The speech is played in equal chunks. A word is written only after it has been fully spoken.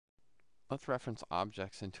Let's reference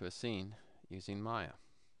objects into a scene using Maya.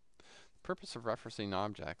 The purpose of referencing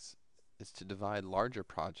objects is to divide larger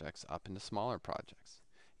projects up into smaller projects.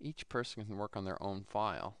 Each person can work on their own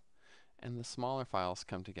file, and the smaller files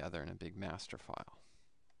come together in a big master file.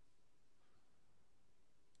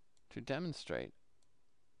 To demonstrate,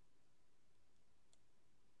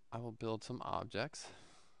 I will build some objects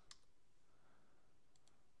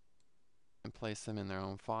and place them in their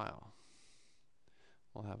own file.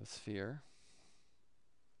 We'll have a sphere,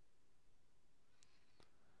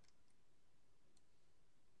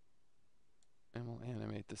 and we'll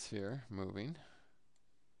animate the sphere moving.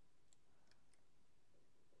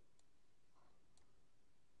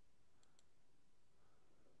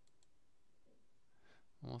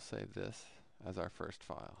 And we'll save this as our first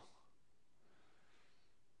file.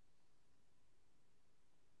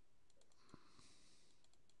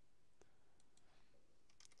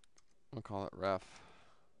 We'll call it ref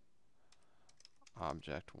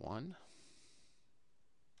object 1.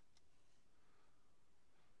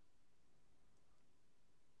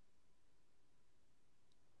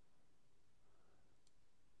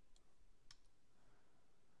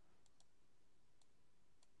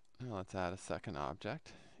 Now let's add a second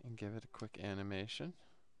object and give it a quick animation.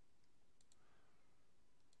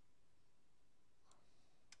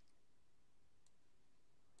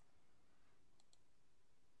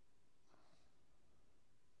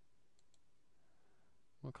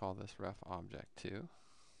 We'll call this ref object 2.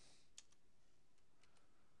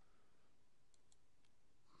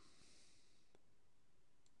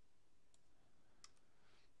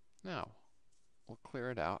 Now, we'll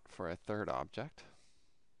clear it out for a third object.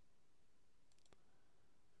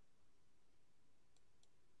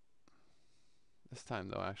 This time,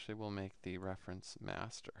 though, actually we'll make the reference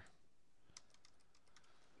master.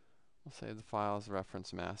 We'll save the file as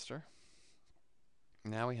reference master.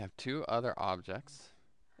 Now we have two other objects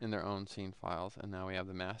in their own scene files, and now we have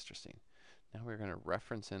the master scene. Now we're going to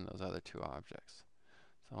reference in those other two objects.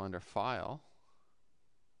 So under File,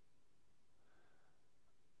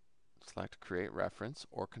 select Create Reference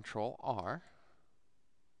or Control R.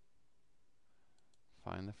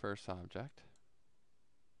 Find the first object,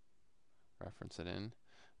 reference it in.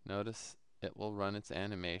 Notice it will run its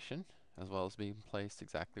animation as well as being placed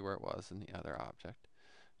exactly where it was in the other object.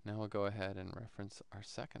 Now we'll go ahead and reference our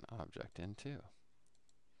second object in too.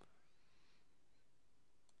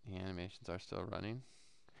 The animations are still running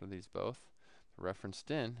for these both. They're referenced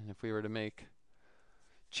in, and if we were to make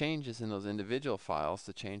changes in those individual files,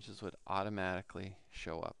 the changes would automatically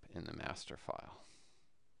show up in the master file.